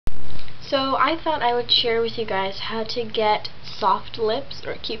So I thought I would share with you guys how to get soft lips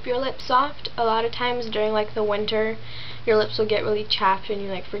or keep your lips soft. A lot of times during like the winter your lips will get really chapped and you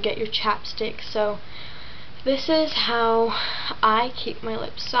like forget your chapstick. So this is how I keep my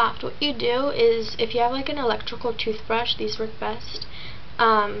lips soft. What you do is, if you have like an electrical toothbrush, these work best,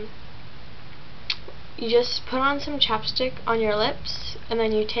 you just put on some chapstick on your lips and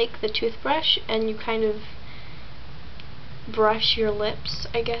then you take the toothbrush and you kind of brush your lips,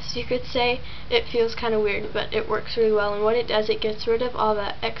 I guess you could say. It feels kind of weird, but it works really well, and what it does, it gets rid of all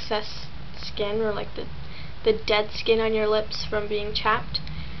the excess skin, or like the dead skin on your lips from being chapped,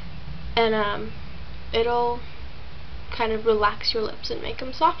 and it'll kind of relax your lips and make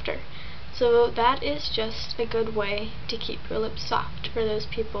them softer. So that is just a good way to keep your lips soft for those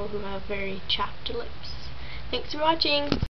people who have very chapped lips. Thanks for watching!